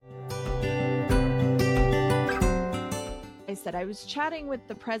said, I was chatting with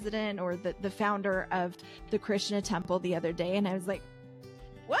the president or the founder of the Krishna Temple the other day, and I was like,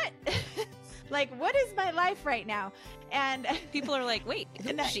 what? Like, what is my life right now? And people are like, wait, who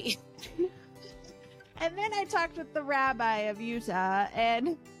is she? And then I talked with the rabbi of Utah,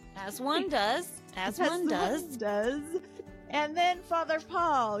 and as one does. And then Father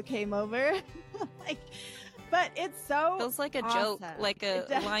Paul came over. But it's so feels like a awesome. Joke, like a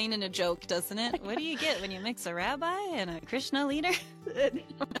line in a joke, doesn't it? What do you get when you mix a rabbi and a Krishna leader?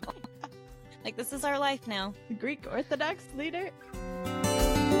 Like, this is our life now. The Greek Orthodox leader.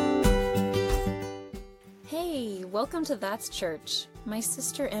 Hey, welcome to That's Church. My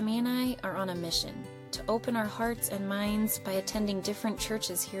sister Emmy and I are on a mission to open our hearts and minds by attending different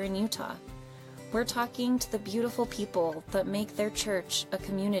churches here in Utah. We're talking to the beautiful people that make their church a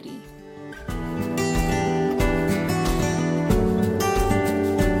community.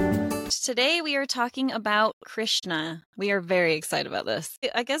 Today we are talking about Krishna. We are very excited about this.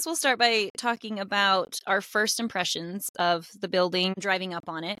 I guess we'll start by talking about our first impressions of the building, driving up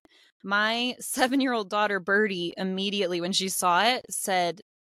on it. My 7-year-old daughter, Birdie, immediately when she saw it said,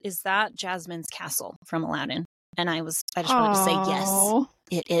 "Is that Jasmine's castle from Aladdin?" And I just wanted to say, yes,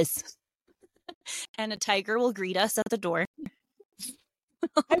 it is. And a tiger will greet us at the door.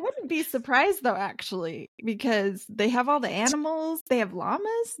 I wouldn't be surprised, though, actually, because they have all the animals. They have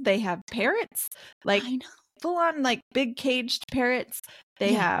llamas. They have parrots, like full-on, like big caged parrots.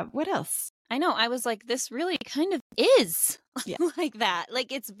 They have, what else? I know. I was like, this really kind of is like that.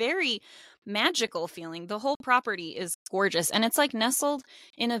 Like, it's very magical feeling. The whole property is gorgeous. And it's like nestled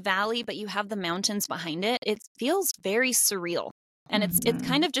in a valley, but you have the mountains behind it. It feels very surreal. And it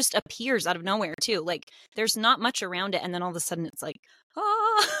kind of just appears out of nowhere, too. Like, there's not much around it. And then all of a sudden it's like,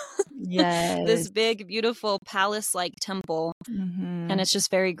 this big, beautiful palace-like temple. And it's just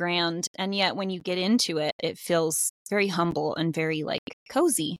very grand. And yet when you get into it, it feels very humble and very, like,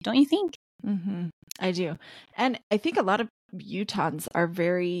 cozy. Don't you think? I do. And I think a lot of Utahns are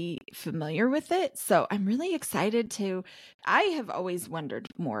very familiar with it. So I'm really excited I have always wondered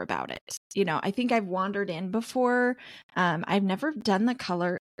more about it. You know, I think I've wandered in before. I've never done the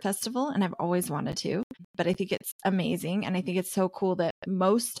color festival and I've always wanted to, but I think it's amazing. And I think it's so cool that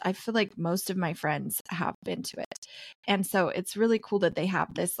I feel like most of my friends have been to it. And so it's really cool that they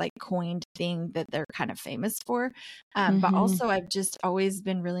have this like coined thing that they're kind of famous for. But also I've just always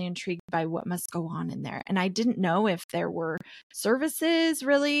been really intrigued by what must go on in there. And I didn't know if there were services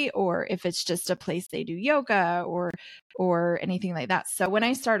really, or if it's just a place they do yoga or anything like that. So when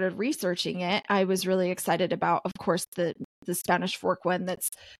I started researching it, I was really excited about, of course, the Spanish Fork one that's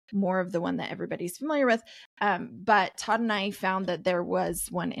more of the one that everybody's familiar with. But Todd and I found that there was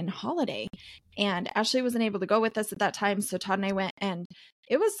one in Holiday, and Ashley wasn't able to go with us at that time. So Todd and I went, and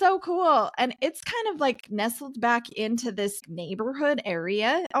it was so cool. And it's kind of like nestled back into this neighborhood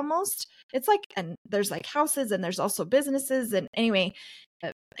area almost. It's like, and there's like houses and there's also businesses. And anyway,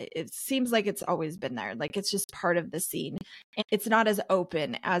 it seems like it's always been there. Like it's just part of the scene. And it's not as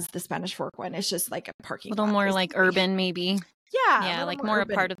open as the Spanish Fork one. It's just like a parking lot. A little more like urban, maybe. Yeah, like more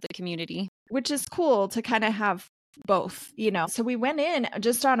urban, a part of the community. Which is cool to kind of have both, you know. So we went in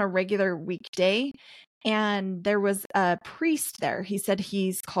just on a regular weekday, and there was a priest there. He said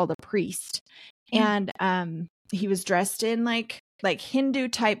he's called a priest. And he was dressed in like Hindu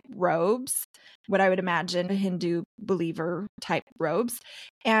type robes, what I would imagine a Hindu believer type robes.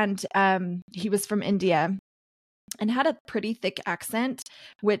 And he was from India and had a pretty thick accent,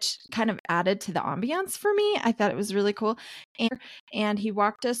 which kind of added to the ambiance for me. I thought it was really cool. And he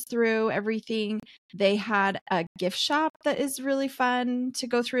walked us through everything. They had a gift shop that is really fun to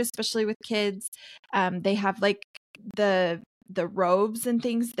go through, especially with kids. They have like the robes and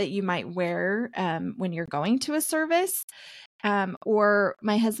things that you might wear when you're going to a service. Or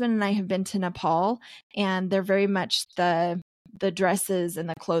my husband and I have been to Nepal, and they're very much the dresses and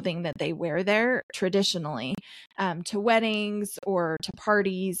the clothing that they wear there traditionally, to weddings or to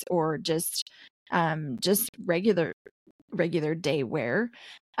parties or just regular day wear,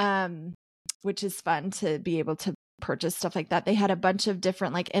 which is fun to be able to purchase stuff like that. They had a bunch of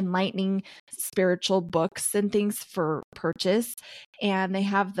different like enlightening spiritual books and things for purchase. And they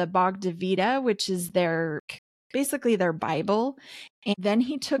have the Bhagavad Gita, which is basically their Bible. And then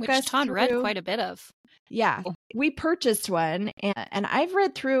he took us Todd through, read quite a bit of. Yeah, we purchased one, and I've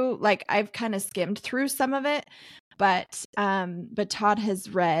read through, like I've kind of skimmed through some of it, but Todd has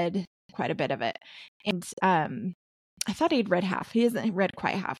read quite a bit of it. And I thought he'd read half. He hasn't read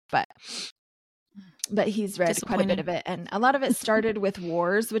quite half, but he's read quite a bit of it. And a lot of it started with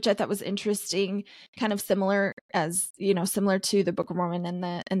wars, which I thought was interesting, kind of similar to the Book of Mormon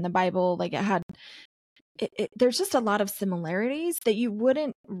and the Bible. Like there's just a lot of similarities that you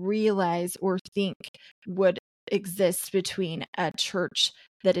wouldn't realize or think would exist between a church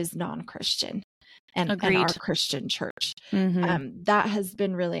that is non-Christian and our Agreed. Christian church. Mm-hmm. That has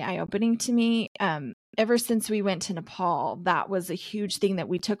been really eye-opening to me. Ever since we went to Nepal, that was a huge thing that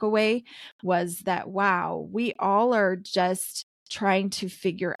we took away, was that, wow, we all are just trying to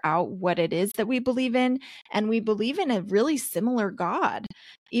figure out what it is that we believe in. And we believe in a really similar God.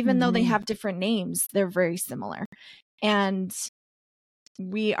 Even though they have different names, they're very similar. And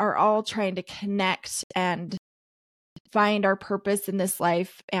we are all trying to connect and find our purpose in this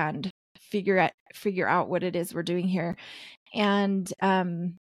life and figure out what it is we're doing here. And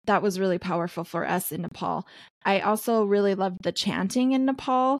that was really powerful for us in Nepal. I also really loved the chanting in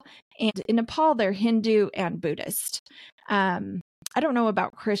Nepal. And in Nepal, they're Hindu and Buddhist. I don't know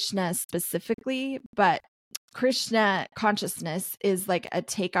about Krishna specifically, but Krishna Consciousness is like a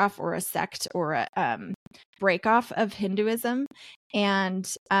takeoff or a sect or a break off of Hinduism.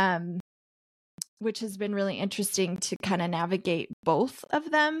 And which has been really interesting to kind of navigate both of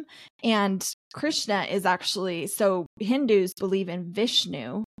them. And Krishna is actually, so Hindus believe in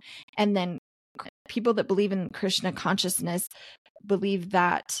Vishnu, and then people that believe in Krishna consciousness believe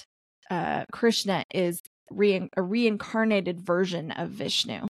that Krishna is a reincarnated version of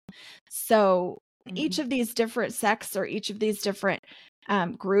Vishnu. So each of these different sects or each of these different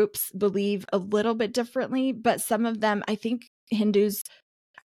groups believe a little bit differently, but some of them, I think Hindus,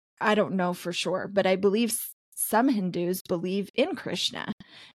 I don't know for sure, but I believe some Hindus believe in Krishna,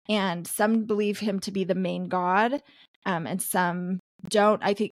 and some believe him to be the main god, and some don't.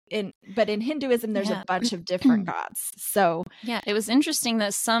 I think but in Hinduism, there's a bunch of different gods. So yeah, it was interesting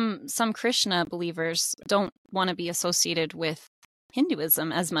that some Krishna believers don't want to be associated with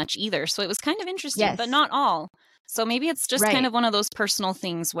Hinduism as much either. So it was kind of interesting, but not all. So maybe it's just kind of one of those personal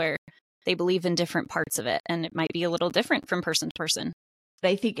things where they believe in different parts of it, and it might be a little different from person to person.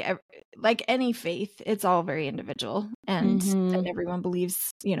 I think like any faith, it's all very individual, and everyone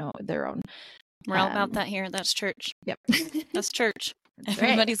believes, their own. We're all about that here. That's church. Yep. That's church.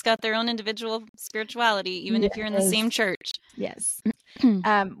 Everybody's got their own individual spirituality, even if you're in the same church. Yes.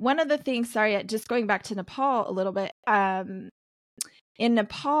 One of the things, sorry, just going back to Nepal a little bit. In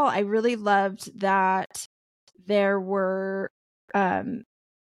Nepal, I really loved that there were,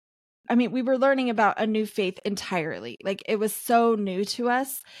 we were learning about a new faith entirely. Like, it was so new to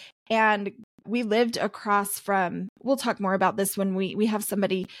us. And we lived across from, we'll talk more about this when we have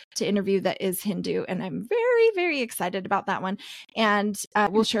somebody to interview that is Hindu. And I'm very, very excited about that one. And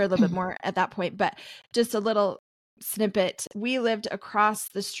we'll share a little bit more at that point. But just a little snippet. We lived across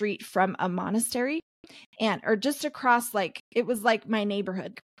the street from a monastery, or just across, like, it was like my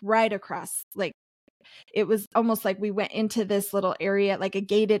neighborhood right across, like, it was almost like we went into this little area, like a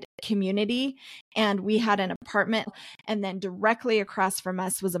gated community, and we had an apartment, and then directly across from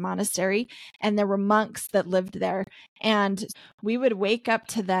us was a monastery, and there were monks that lived there, and we would wake up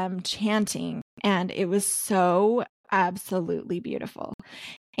to them chanting, and it was so absolutely beautiful.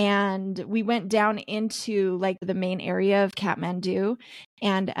 And we went down into like the main area of Kathmandu,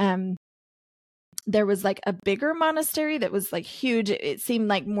 and there was like a bigger monastery that was like huge. It seemed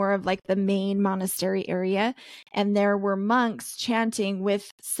like more of like the main monastery area. And there were monks chanting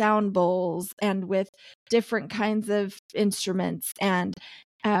with sound bowls and with different kinds of instruments. And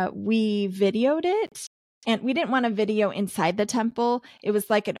we videoed it. And we didn't want to video inside the temple. It was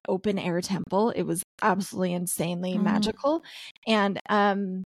like an open air temple. It was absolutely insanely magical. And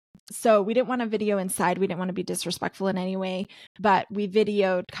so we didn't want to video inside. We didn't want to be disrespectful in any way, but we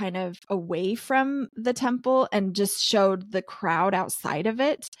videoed kind of away from the temple and just showed the crowd outside of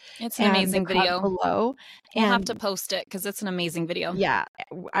it. It's an amazing video below. We'll have to post it because it's an amazing video. Yeah,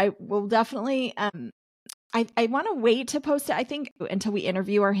 I will definitely. I want to wait to post it, I think, until we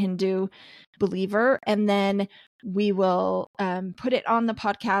interview our Hindu believer, and then we will put it on the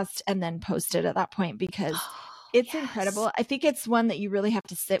podcast and then post it at that point, because it's incredible. I think it's one that you really have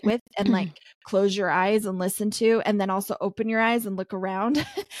to sit with and like close your eyes and listen to, and then also open your eyes and look around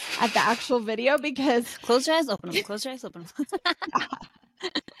at the actual video, because close your eyes, open them, close your eyes, open them.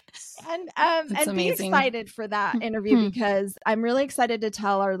 And be excited for that interview, because I'm really excited to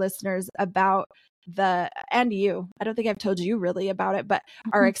tell our listeners about and you. I don't think I've told you really about it, but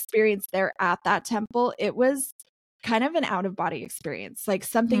our experience there at that temple, it was kind of an out of body experience, like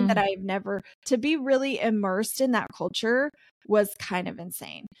something that I've never, to be really immersed in that culture was kind of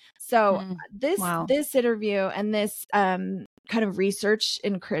insane. So this interview and this kind of research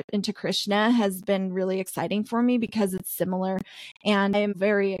into Krishna has been really exciting for me because it's similar. And I am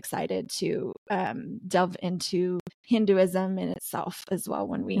very excited to delve into Hinduism in itself as well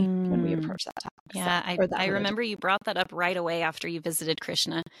when we approach that topic. Yeah, I remember you brought that up right away after you visited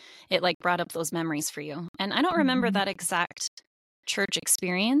Krishna. It like brought up those memories for you. And I don't remember that exact church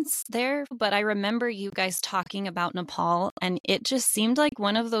experience there, but I remember you guys talking about Nepal, and it just seemed like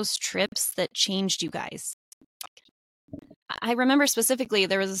one of those trips that changed you guys. I remember specifically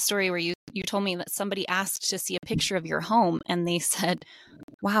there was a story where you told me that somebody asked to see a picture of your home, and they said,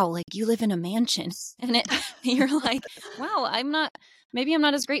 wow, like you live in a mansion. And you're like, wow, maybe I'm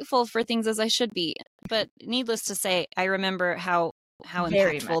not as grateful for things as I should be. But needless to say, I remember how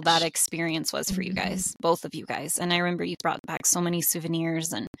impactful that experience was for you guys, both of you guys. And I remember you brought back so many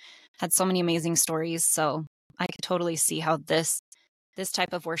souvenirs and had so many amazing stories. So I could totally see how this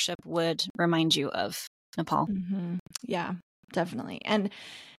type of worship would remind you of Nepal. Yeah, definitely. And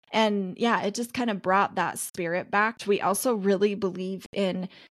yeah, it just kind of brought that spirit back. We also really believe in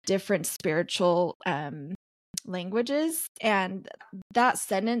different spiritual languages. And that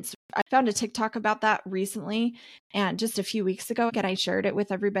sentence, I found a TikTok about that recently and just a few weeks ago, and I shared it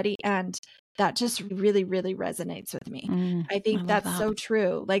with everybody. And that just really, really resonates with me. I think that's so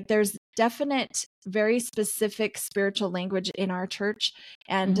true. Like there's definite, very specific spiritual language in our church.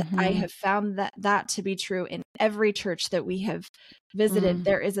 And I have found that to be true in every church that we have visited.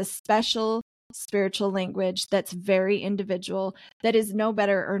 There is a special spiritual language that's very individual, that is no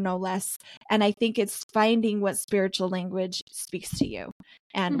better or no less. And I think it's finding what spiritual language speaks to you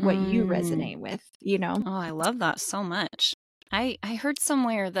and what you resonate with, you know? Oh, I love that so much. I heard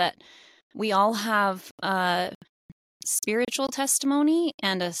somewhere that we all have a spiritual testimony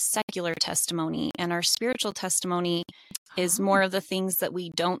and a secular testimony. And our spiritual testimony is more of the things that we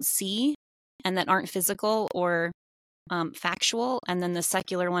don't see and that aren't physical or factual. And then the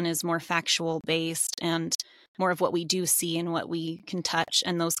secular one is more factual based and more of what we do see and what we can touch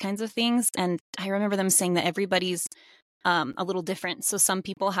and those kinds of things. And I remember them saying that everybody's a little different. So some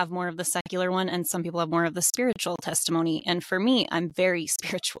people have more of the secular one and some people have more of the spiritual testimony. And for me, I'm very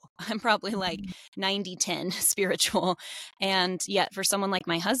spiritual. I'm probably like 90-10 spiritual. And yet for someone like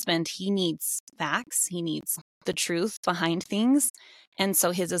my husband, he needs facts. He needs the truth behind things. And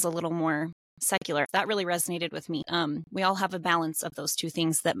so his is a little more secular. That really resonated with me. We all have a balance of those two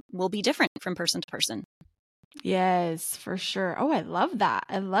things that will be different from person to person. Yes, for sure. Oh, I love that.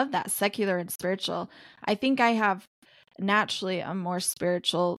 I love that, secular and spiritual. I think I have naturally a more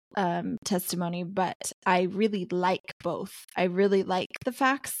spiritual testimony, but I really like both. I really like the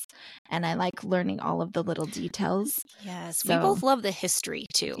facts and I like learning all of the little details. Yes, we both love the history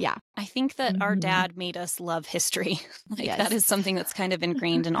too. Yeah. I think that our dad made us love history. That is something that's kind of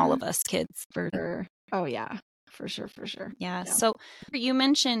ingrained in all of us kids. For sure. Oh yeah, for sure. Yeah. So you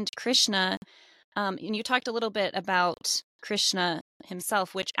mentioned Krishna, and you talked a little bit about Krishna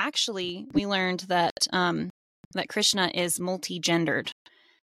himself, which actually we learned that that Krishna is multi-gendered,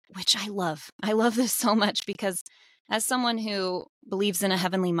 which I love. I love this so much because as someone who believes in a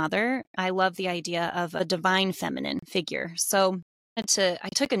heavenly mother, I love the idea of a divine feminine figure. So I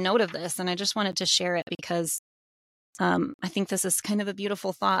took a note of this and I just wanted to share it because I think this is kind of a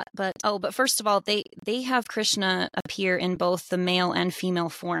beautiful thought. But first of all, they have Krishna appear in both the male and female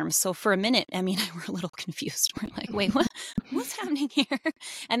forms. So for a minute, Emmy and I were a little confused. We're like, wait, what's happening here?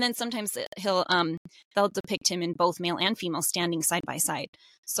 And then sometimes they'll depict him in both male and female standing side by side.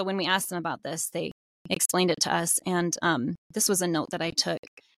 So when we asked them about this, they explained it to us. And this was a note that I took.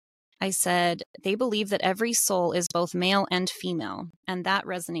 I said, they believe that every soul is both male and female, and that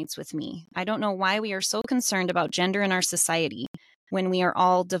resonates with me. I don't know why we are so concerned about gender in our society when we are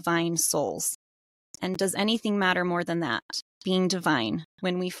all divine souls. And does anything matter more than that? Being divine.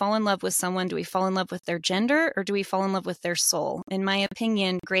 When we fall in love with someone, do we fall in love with their gender or do we fall in love with their soul? In my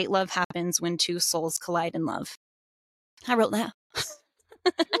opinion, great love happens when two souls collide in love. I wrote that.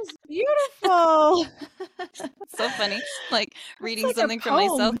 That's beautiful. So funny, like reading like something for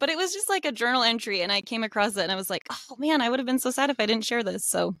myself, but it was just like a journal entry and I came across it and I was like, oh man, I would have been so sad if I didn't share this.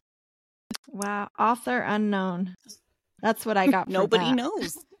 So wow, author unknown. That's what I got. Nobody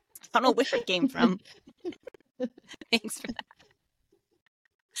knows. I don't know where it came from. Thanks for that.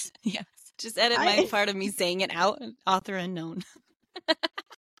 Yeah, just edit my part of me saying it out. Author unknown.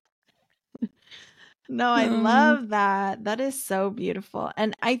 No, I love that. That is so beautiful.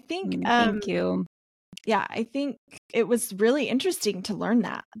 And I think thank you. Yeah, I think it was really interesting to learn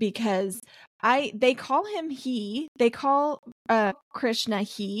that because they call him he. They call Krishna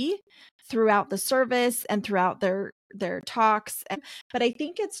he throughout the service and throughout their their talks, but I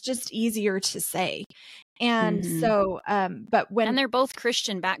think it's just easier to say. And so, but and they're both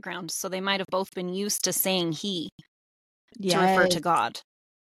Christian backgrounds, so they might have both been used to saying he to refer to God,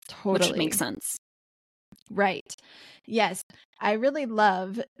 which would make sense. Right. Yes. I really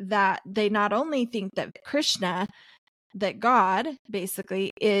love that they not only think that that God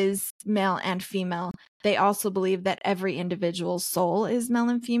basically is male and female, they also believe that every individual's soul is male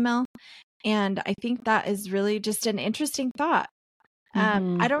and female. And I think that is really just an interesting thought.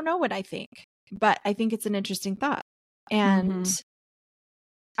 I don't know what I think, but I think it's an interesting thought. And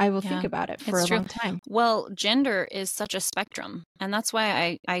I will think about it for a long time. Well, gender is such a spectrum. And that's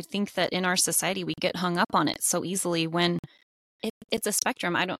why I think that in our society, we get hung up on it so easily when it's a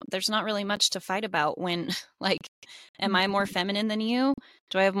spectrum. There's not really much to fight about when, like, am I more feminine than you?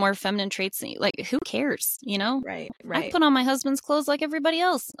 Do I have more feminine traits than you? Like, who cares? You know? Right. I put on my husband's clothes like everybody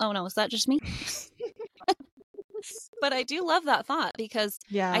else. Oh no, is that just me? But I do love that thought because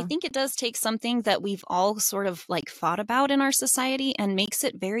I think it does take something that we've all sort of like thought about in our society and makes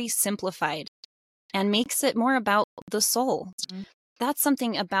it very simplified and makes it more about the soul. That's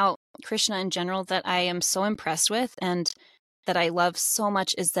something about Krishna in general that I am so impressed with and that I love so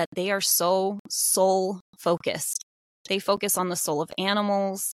much, is that they are so soul focused. They focus on the soul of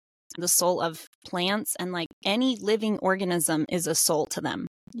animals, the soul of plants, and like any living organism is a soul to them.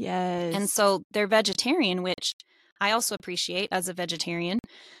 Yes. And so they're vegetarian, which I also appreciate as a vegetarian.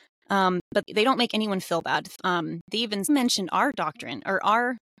 But they don't make anyone feel bad. They even mentioned our doctrine or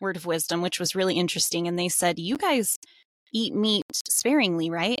our word of wisdom, which was really interesting. And they said, you guys eat meat sparingly,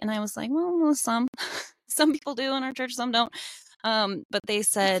 right? And I was like, well, some people do in our church, some don't. But they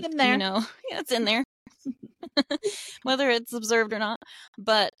said, you know, it's in there, whether it's observed or not.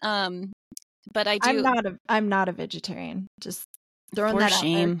 But I do. I'm not a vegetarian. Just throwing that out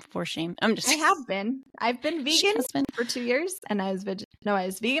there. For shame. I have been. I've been vegan for 2 years, and I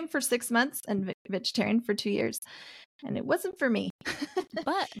was vegan for 6 months and vegetarian for 2 years, and it wasn't for me.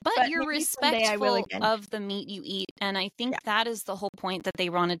 but you're respectful of the meat you eat, and I think that is the whole point that they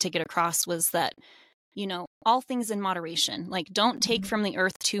wanted to get across, was that, you know, all things in moderation. Like, don't take from the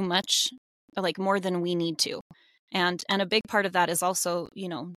earth too much, like more than we need to. And a big part of that is also, you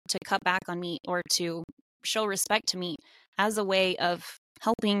know, to cut back on meat or to show respect to meat as a way of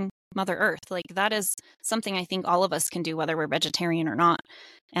helping Mother Earth. Like, that is something I think all of us can do, whether we're vegetarian or not.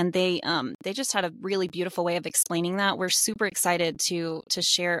 And they just had a really beautiful way of explaining that. We're super excited to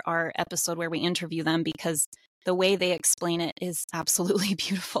share our episode where we interview them, because the way they explain it is absolutely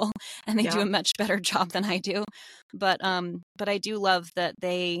beautiful, and they do a much better job than I do. But I do love that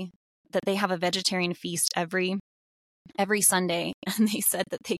they have a vegetarian feast every Sunday, and they said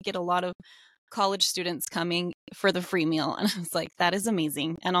that they get a lot of college students coming for the free meal. And I was like, that is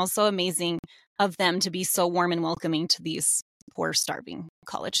amazing. And also amazing of them to be so warm and welcoming to these poor, starving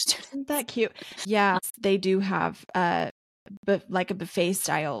college students. Isn't that cute? Yeah, they do have like a buffet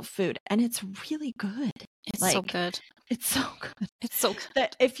style food, and it's really good. It's like, so good. It's so good. It's so good.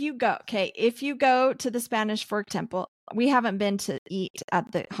 That if you go to the Spanish Fork Temple, we haven't been to eat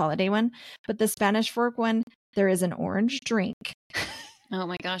at the holiday one, but the Spanish Fork one, there is an orange drink. Oh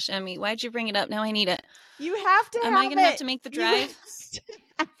my gosh, Emmy, why'd you bring it up? Now I need it. You have to Am I going to have to make the drive?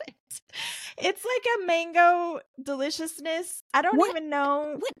 It's like a mango deliciousness. I don't even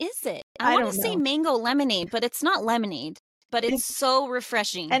know. What is it? I want to say mango lemonade, but it's not lemonade. But it's so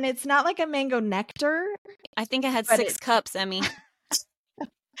refreshing. And it's not like a mango nectar. I think I had 6 cups, Emmy.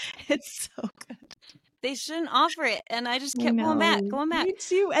 It's so good. They shouldn't offer it. And I just kept going back. Me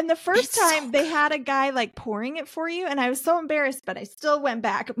too. And the first time they had a guy like pouring it for you. And I was so embarrassed, but I still went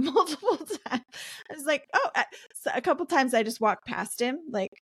back multiple times. I was like, so a couple times I just walked past him. Like,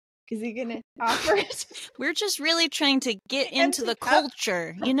 is he going to offer it? We're just really trying to get into the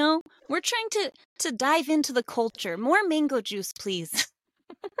culture, you know? We're trying to dive into the culture. More mango juice, please.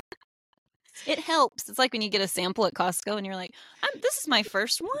 It helps. It's like when you get a sample at Costco and you're like, this is my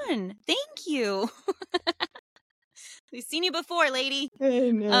first one. Thank you. We've seen you before, lady.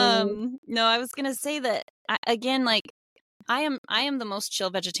 I know. No, I was going to say that, again, like, I am the most chill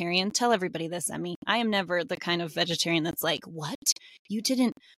vegetarian. Tell everybody this, Emmy. I am never the kind of vegetarian that's like, what? You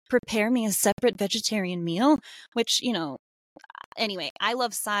didn't prepare me a separate vegetarian meal? Which, you know, anyway, I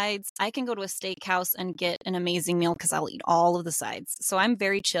love sides. I can go to a steakhouse and get an amazing meal because I'll eat all of the sides. So I'm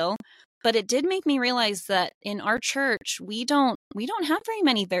very chill. But it did make me realize that in our church, we don't have very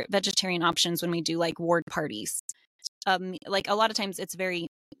many vegetarian options when we do like ward parties. Like a lot of times it's very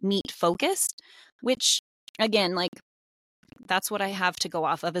meat focused, which again, like, that's what I have to go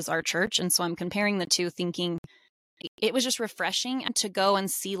off of is our church. And so I'm comparing the two, thinking it was just refreshing to go and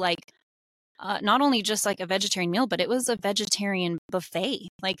see like not only just like a vegetarian meal, but it was a vegetarian buffet.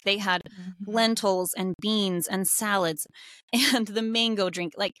 Like they had lentils and beans and salads and the mango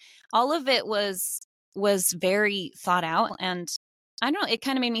drink. Like all of it was very thought out. And I don't know, it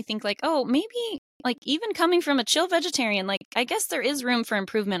kind of made me think like, oh, maybe like even coming from a chill vegetarian, like I guess there is room for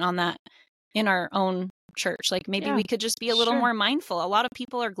improvement on that in our own church. Like maybe we could just be a little more mindful. A lot of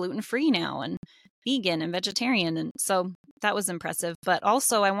people are gluten-free now and vegan and vegetarian. And so that was impressive. But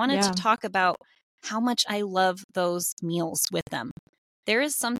also I wanted to talk about how much I love those meals with them. There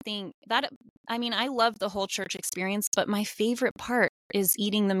is something that, I mean, I love the whole church experience, but my favorite part is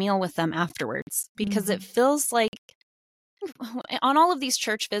eating the meal with them afterwards, because it feels like on all of these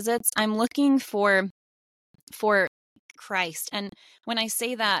church visits, I'm looking for Christ. And when I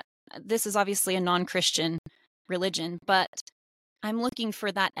say that, this is obviously a non-Christian religion, but I'm looking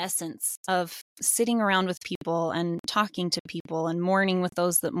for that essence of sitting around with people and talking to people and mourning with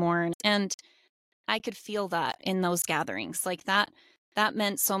those that mourn. And I could feel that in those gatherings. Like that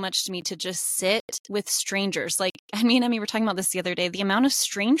meant so much to me, to just sit with strangers. Like, I mean, we were talking about this the other day. The amount of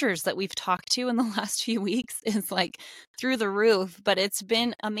strangers that we've talked to in the last few weeks is like through the roof, but it's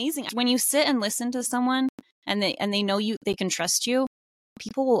been amazing. When you sit and listen to someone and they know you, they can trust you,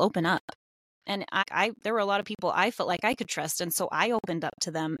 people will open up. And there were a lot of people I felt like I could trust. And so I opened up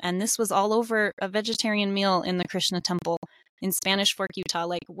to them. And this was all over a vegetarian meal in the Krishna Temple in Spanish Fork, Utah.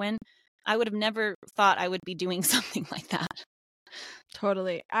 Like when I would have never thought I would be doing something like that.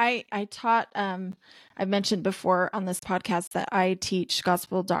 Totally. I taught, I've mentioned before on this podcast that I teach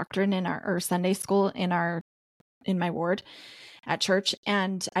gospel doctrine in our Sunday school in my ward at church.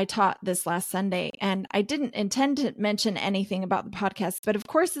 And I taught this last Sunday, and I didn't intend to mention anything about the podcast, but of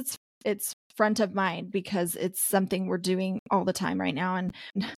course it's front of mind because it's something we're doing all the time right now. And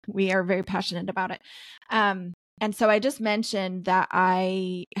we are very passionate about it. And so I just mentioned that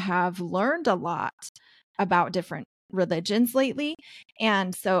I have learned a lot about different religions lately.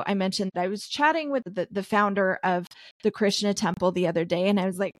 And so I mentioned that I was chatting with the founder of the Krishna Temple the other day, and I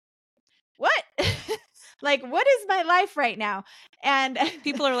was like, what? Like, what is my life right now? And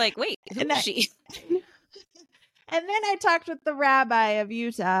people are like, wait, who is she? And then I talked with the rabbi of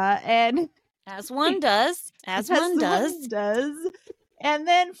Utah, and as one does. And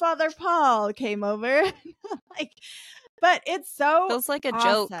then Father Paul came over. Like, but it's so feels like a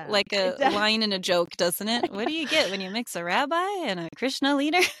awesome. Joke, like a line in a joke, doesn't it? What do you get when you mix a rabbi and a Krishna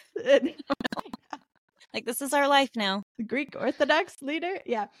leader? Like, this is our life now. The Greek Orthodox leader.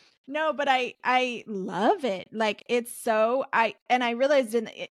 Yeah. No, but I love it. Like, it's so, I realized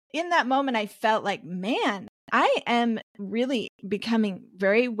in that moment, I felt like, man, I am really becoming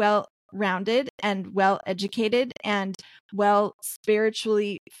very well-rounded and well-educated and well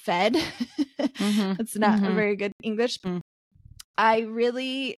spiritually fed. That's not a very good English. I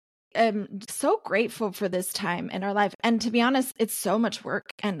really am so grateful for this time in our life. And to be honest, it's so much work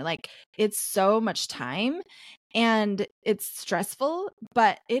and like it's so much time and it's stressful,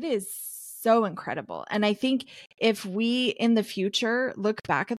 but it is so incredible. And I think if we in the future look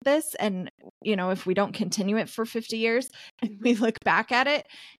back at this and, you know, if we don't continue it for 50 years and we look back at it,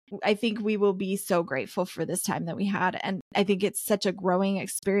 I think we will be so grateful for this time that we had. And I think it's such a growing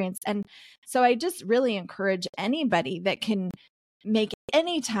experience. And so I just really encourage anybody that can make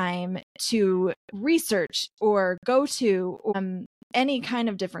any time to research or go to any kind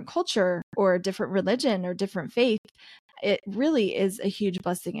of different culture or different religion or different faith. It really is a huge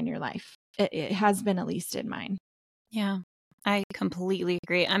blessing in your life. It has been, at least in mine. Yeah, I completely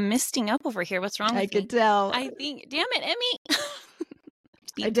agree. I'm misting up over here. What's wrong with me? I could tell. I think, damn it, Emmy.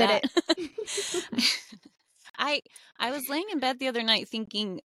 I did it. I was laying in bed the other night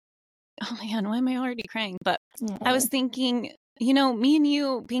thinking, oh man, why am I already crying? But I was thinking, you know, me and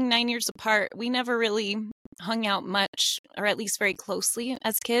you being 9 years apart, we never really hung out much, or at least very closely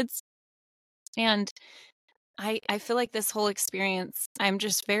as kids. And I feel like this whole experience, I'm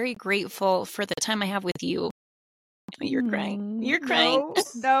just very grateful for the time I have with you. You're crying. You're crying.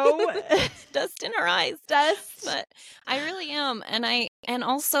 No. Dust in our eyes. Dust. But I really am. And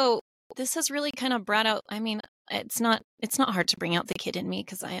also this has really kind of brought out, I mean, it's not hard to bring out the kid in me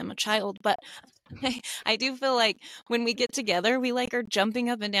because I am a child, but I do feel like when we get together, we like are jumping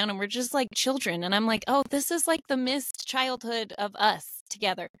up and down and we're just like children. And I'm like, oh, this is like the missed childhood of us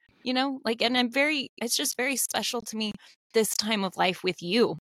together, you know, like, and it's just very special to me this time of life with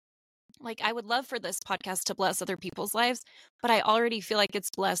you. Like, I would love for this podcast to bless other people's lives, but I already feel like it's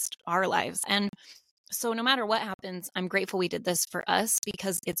blessed our lives. And so no matter what happens, I'm grateful we did this for us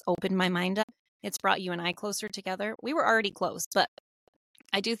because it's opened my mind up. It's brought you and I closer together. We were already close, but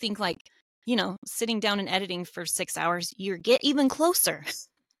I do think, like, you know, sitting down and editing for 6 hours, you get even closer.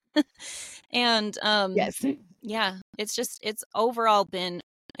 And Yes. yeah, it's overall been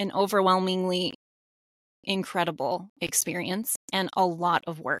an overwhelmingly incredible experience and a lot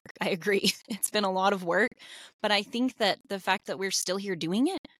of work. I agree. It's been a lot of work, but I think that the fact that we're still here doing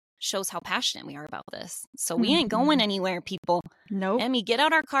it shows how passionate we are about this. So we ain't going anywhere, people. Nope. Emmy, get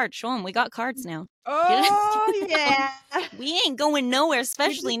out our cards. Show them we got cards now. Oh, yeah. We ain't going nowhere,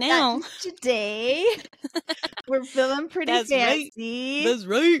 especially now. Today, we're feeling pretty That's right. fancy. That's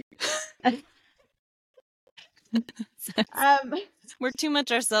right. Um, We're too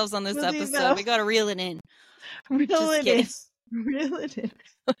much ourselves on this really, episode. though. We got to reel it in. Reel Just it kidding. in. Reel it in.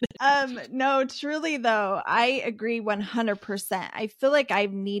 No, truly though, I agree 100%. I feel like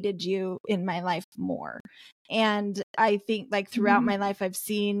I've needed you in my life more. And I think like throughout my life, I've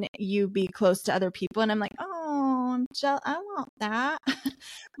seen you be close to other people and I'm like, oh, I want that.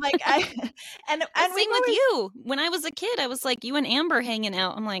 Like and Same we've with always- you. When I was a kid, I was like, you and Amber hanging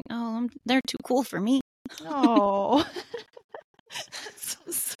out. I'm like, oh, they're too cool for me. Oh, that's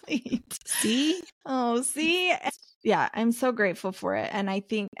so sweet. See? Oh, see? Yeah, I'm so grateful for it. And I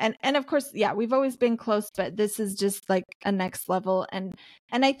think, and of course, yeah, we've always been close, but this is just like a next level. And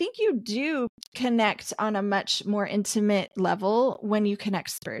I think you do connect on a much more intimate level when you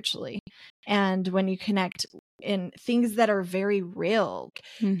connect spiritually and when you connect in things that are very real.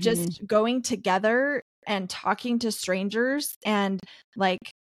 Just going together and talking to strangers and like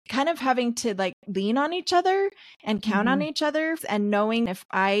kind of having to like lean on each other and count on each other and knowing if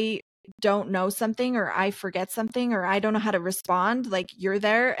I don't know something or I forget something or I don't know how to respond, like you're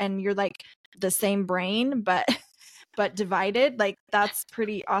there and you're like the same brain, but divided. Like that's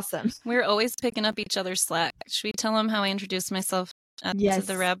pretty awesome. We're always picking up each other's slack. Should we tell them how I introduced myself to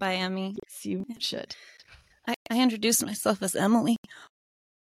the Rabbi Emmy? Yes, you should. I introduced myself as Emily.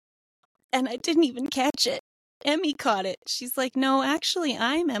 And I didn't even catch it. Emmy caught it. She's like, no, actually,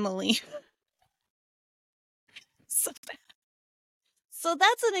 I'm Emily. So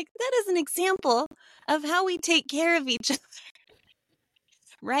that is an example of how we take care of each other.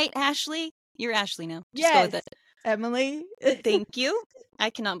 Right, Ashlie? You're Ashlie now. Just go with it. Emily. Thank you. I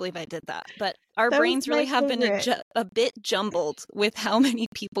cannot believe I did that. But our That brains was really my have been favorite. a bit jumbled with how many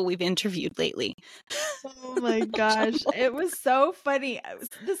people we've interviewed lately. Oh my gosh. It was so funny.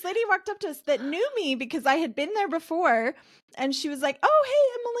 This lady walked up to us that knew me because I had been there before. And she was like, oh,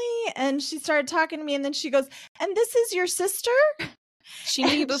 hey, Emily. And she started talking to me. And then she goes, and this is your sister? She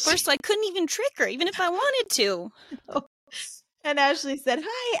knew you before, so I couldn't even trick her, even if I wanted to. And Ashley said,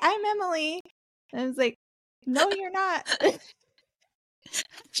 hi, I'm Emily. And I was like, no, you're not.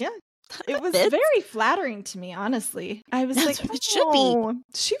 Yeah. It was very flattering to me, honestly. I was That's like, what it should be.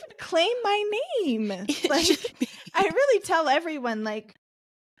 She would claim my name. Like, I really tell everyone, like,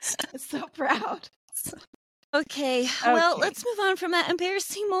 so proud. Okay, well, let's move on from that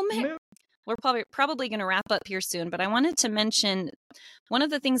embarrassing moment. We're probably going to wrap up here soon, but I wanted to mention one of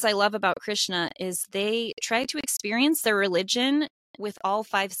the things I love about Krishna is they try to experience their religion with all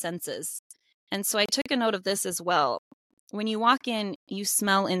five senses. And so I took a note of this as well. When you walk in, you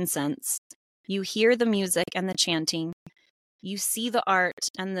smell incense, you hear the music and the chanting, you see the art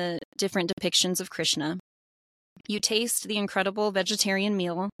and the different depictions of Krishna, you taste the incredible vegetarian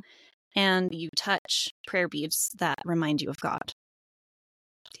meal, and you touch prayer beads that remind you of God.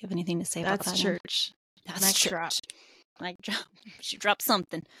 Do you have anything to say about that? That's church. That's church. She dropped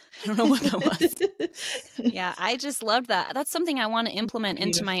something. I don't know what that was. Yeah, I just love that. That's something I want to implement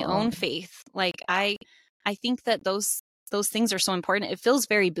into my own faith. Like I think that those things are so important. It feels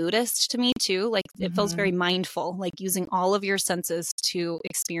very Buddhist to me too. Like it feels very mindful, like using all of your senses to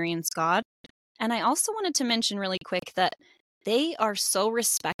experience God. And I also wanted to mention really quick that they are so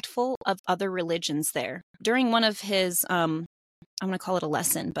respectful of other religions there. During one of his I'm going to call it a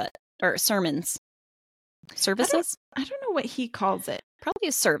lesson, or sermons. Services? I don't know what he calls it. Probably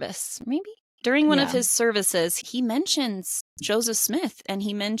a service, maybe. During one of his services, he mentions Joseph Smith, and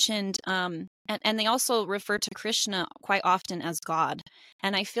he mentioned, and they also refer to Krishna quite often as God.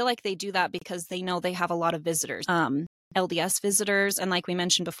 And I feel like they do that because they know they have a lot of visitors, LDS visitors, and like we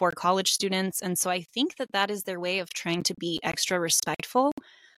mentioned before, college students. And so I think that is their way of trying to be extra respectful.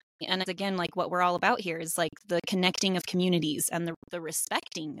 And again, like what we're all about here is like the connecting of communities and the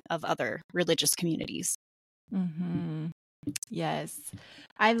respecting of other religious communities. Mm-hmm. Yes.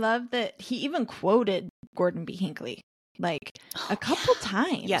 I love that he even quoted Gordon B. Hinckley like a couple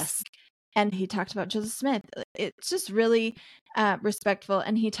times. Yes. And he talked about Joseph Smith. It's just really respectful.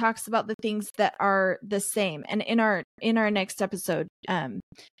 And he talks about the things that are the same. And in our next episode,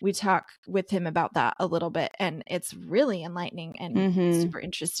 we talk with him about that a little bit. And it's really enlightening and super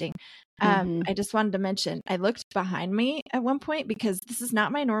interesting. I just wanted to mention, I looked behind me at one point because this is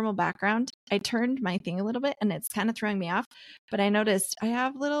not my normal background. I turned my thing a little bit and it's kind of throwing me off. But I noticed I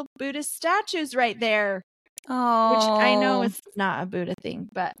have little Buddhist statues right there. Oh, which I know is not a Buddha thing,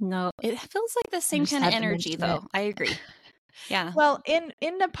 but no, it feels like the same kind of energy, though. I agree. Yeah. Well, in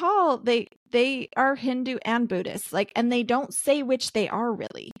Nepal, they are Hindu and Buddhist, like, and they don't say which they are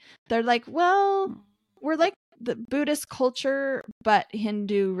really. They're like, well, we're like the Buddhist culture, but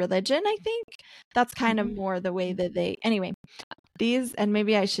Hindu religion. I think that's kind of more the way that they. Anyway, these, and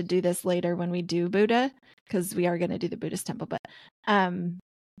maybe I should do this later when we do Buddha, because we are going to do the Buddhist temple, but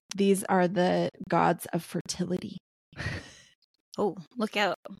these are the gods of fertility. Oh, look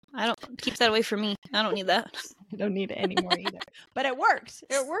out. I don't keep that away from me. I don't need that. I don't need it anymore either. But it worked.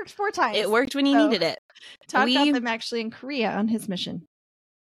 It worked 4 times. It worked when you needed it. Talked about them actually in Korea on his mission.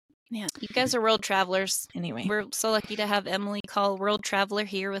 Yeah, you guys are world travelers. Anyway, we're so lucky to have Emilie call world traveler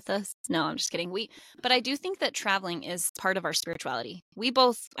here with us. No, I'm just kidding. But I do think that traveling is part of our spirituality. We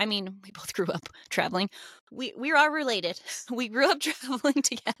both grew up traveling. We are related. We grew up traveling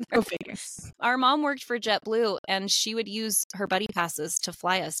together. Go figure. Our mom worked for JetBlue, and she would use her buddy passes to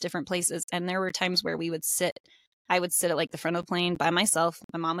fly us different places. And there were times where I would sit at like the front of the plane by myself,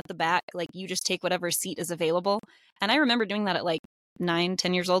 my mom at the back. Like, you just take whatever seat is available. And I remember doing that at like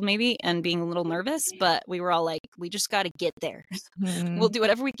 9-10 years old maybe, and being a little nervous, but we were all like, we just got to get there. We'll do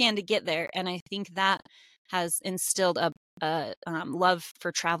whatever we can to get there. And I think that has instilled a love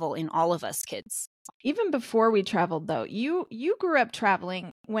for travel in all of us kids. Even before we traveled, though, you grew up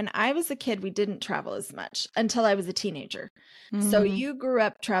traveling. When I was a kid, we didn't travel as much until I was a teenager. So you grew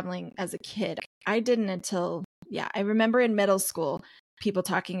up traveling as a kid. I didn't until, I remember in middle school, people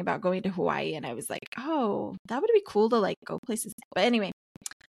talking about going to Hawaii, and I was like, oh, that would be cool to like go places. But anyway,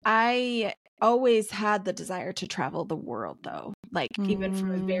 I always had the desire to travel the world, though. Like, even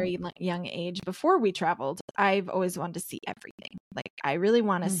from a very young age, before we traveled, I've always wanted to see everything. Like, I really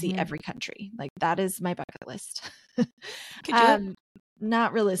want to see every country. Like, that is my bucket list.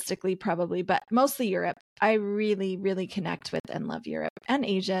 Not realistically, probably, but mostly Europe. I really, really connect with and love Europe and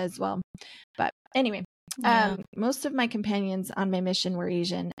Asia as well. But anyway, most of my companions on my mission were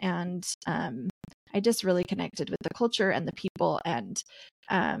Asian, and I just really connected with the culture and the people, and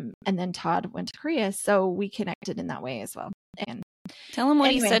then Todd went to Korea, so we connected in that way as well. And tell him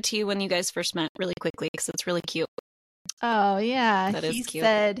what he said to you when you guys first met, really quickly, because it's really cute. Oh yeah, that he is cute.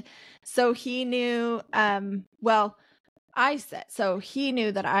 Said so. He knew. He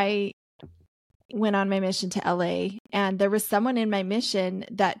knew that I went on my mission to LA, and there was someone in my mission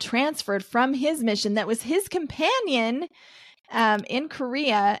that transferred from his mission that was his companion in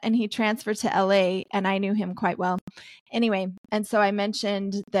Korea, and he transferred to LA, and I knew him quite well. Anyway, and so I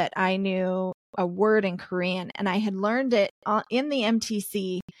mentioned that I knew a word in Korean, and I had learned it in the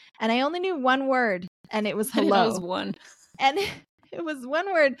MTC, and I only knew one word, and it was hello. It was one. And it was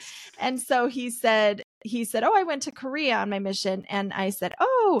one word. And so he said, oh, I went to Korea on my mission. And I said,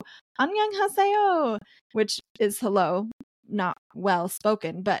 oh, annyeonghaseyo, which is hello, not well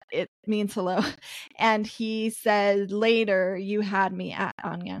spoken, but it means hello. And he said later, you had me at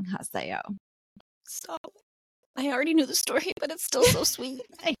annyeonghaseyo. So I already knew the story, but it's still so sweet.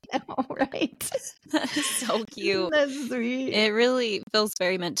 I know, right? That is so cute. That's sweet. It really feels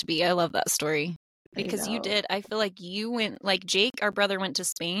very meant to be. I love that story. Because you did. I feel like you went, like Jake, our brother, went to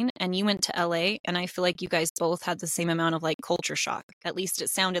Spain, and you went to LA, and I feel like you guys both had the same amount of like culture shock. At least it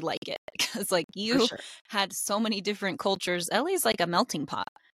sounded like it, because like you had so many different cultures. LA is like a melting pot,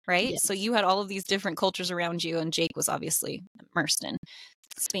 right? Yes. So you had all of these different cultures around you, and Jake was obviously immersed in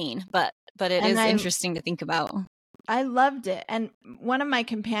Spain. But it is interesting to think about. I loved it. And one of my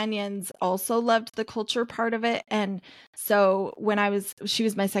companions also loved the culture part of it. And so she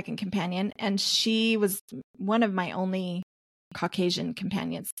was my second companion, and she was one of my only Caucasian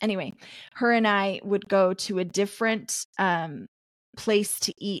companions. Anyway, her and I would go to a different place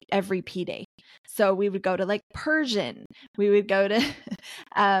to eat every P day. So we would go to like Persian. We would go to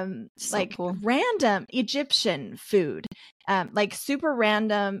cool. Random Egyptian food, like super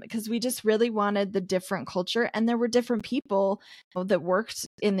random, because we just really wanted the different culture. And there were different people that worked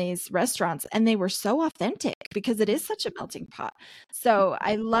in these restaurants, and they were so authentic because it is such a melting pot. So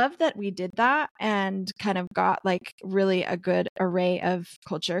I love that we did that and kind of got like really a good array of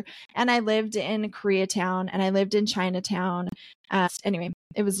culture. And I lived in Koreatown, and I lived in Chinatown. Anyway,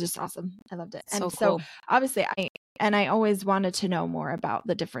 it was just awesome. I loved it. So And cool. so obviously I always wanted to know more about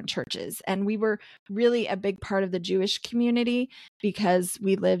the different churches. And we were really a big part of the Jewish community because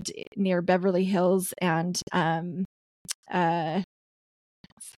we lived near Beverly Hills and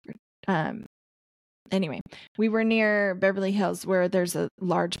anyway, we were near Beverly Hills where there's a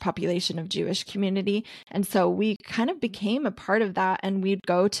large population of Jewish community. And so we kind of became a part of that. And we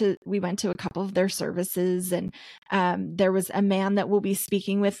went to a couple of their services. And there was a man that we'll be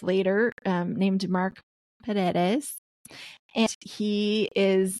speaking with later named Mark Paredes. And he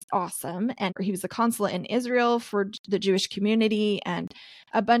is awesome. And he was a consulate in Israel for the Jewish community. And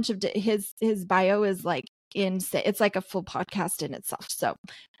a bunch of his bio is like insane. It's like a full podcast in itself. So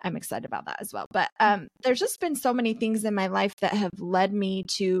I'm excited about that as well. But there's just been so many things in my life that have led me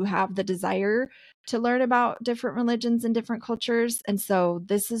to have the desire to learn about different religions and different cultures. And so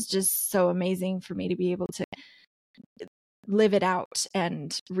this is just so amazing for me to be able to live it out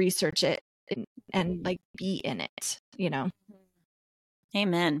and research it and like be in it, you know.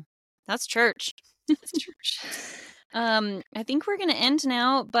 Amen. That's church. It's church. I think we're going to end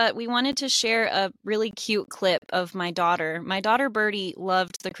now, but we wanted to share a really cute clip of my daughter. My daughter Birdie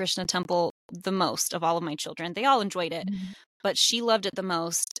loved the Krishna Temple the most of all of my children. They all enjoyed it, but she loved it the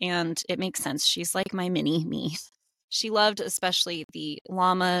most, and it makes sense. She's like my mini me. She loved especially the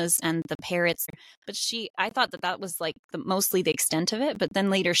llamas and the parrots, but I thought that was like mostly the extent of it. But then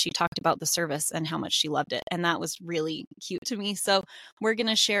later she talked about the service and how much she loved it. And that was really cute to me. So we're going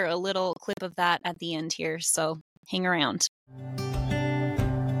to share a little clip of that at the end here. So hang around.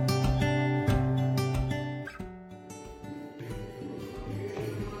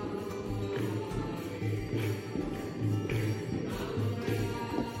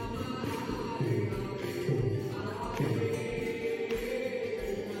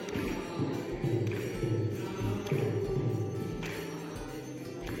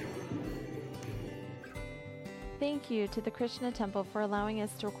 Thank you to the Krishna Temple for allowing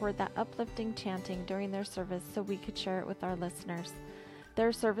us to record that uplifting chanting during their service so we could share it with our listeners.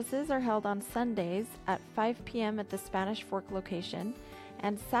 Their services are held on Sundays at 5 p.m. at the Spanish Fork location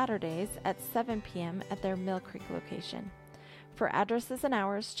and Saturdays at 7 p.m. at their Mill Creek location. For addresses and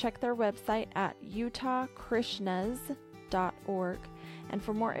hours, check their website at utahkrishnas.org. And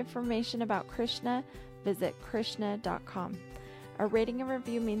for more information about Krishna, visit krishna.com. A rating and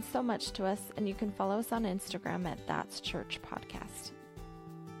review means so much to us, and you can follow us on Instagram at That's Church Podcast.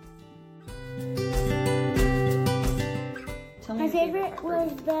 My favorite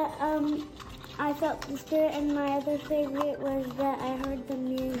was that I felt the spirit, and my other favorite was that I heard the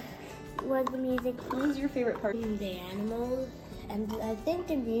music. What was your favorite part? The animals, and I think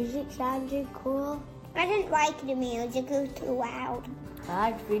the music sounded cool. I didn't like the music, it was too loud. I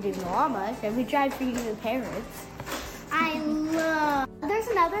liked feeding the llamas, and we tried feeding the parrots. There's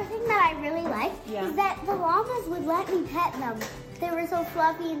another thing that I really like, is that the llamas would let me pet them. They were so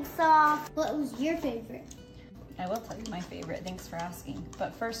fluffy and soft. What was your favorite? I will tell you my favorite, thanks for asking.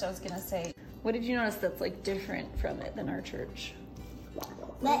 But first I was going to say, what did you notice that's like different from it than our church?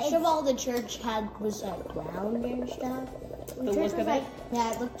 First of all, the church was like round and stuff. The look of it?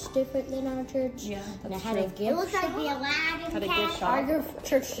 Yeah, it looks different than our church. Yeah, and it that's had true. a gift. It looks like the Aladdin Had a cat. gift shop. Our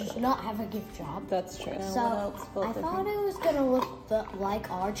church does not have a gift shop. That's true. So What else felt I different? thought it was gonna look like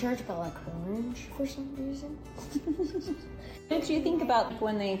our church, but like orange for some reason. What did you think about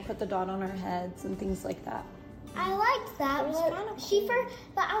when they put the dot on our heads and things like that? I liked that. It was But kind of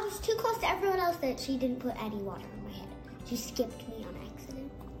but I was too close to everyone else that she didn't put any water on my head. She skipped me on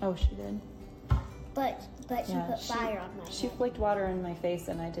accident. Oh, she did. But she Yeah, put fire on my She head. flicked water in my face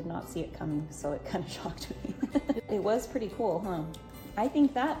and I did not see it coming, so it kind of shocked me. It was pretty cool, huh? I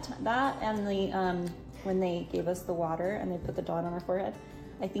think that and the when they gave us the water and they put the dot on our forehead,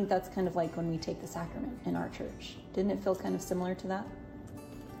 I think that's kind of like when we take the sacrament in our church. Didn't it feel kind of similar to that?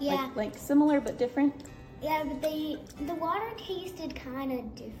 Yeah. Like similar but different? Yeah, but the water tasted kind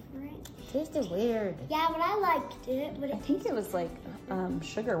of different. It tasted weird. Yeah, but I liked it. But I think it was like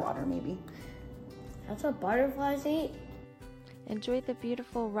sugar water maybe. That's what butterflies eat. Enjoy the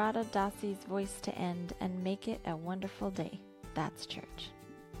beautiful Radha Dasi's voice to end and make it a wonderful day. That's church.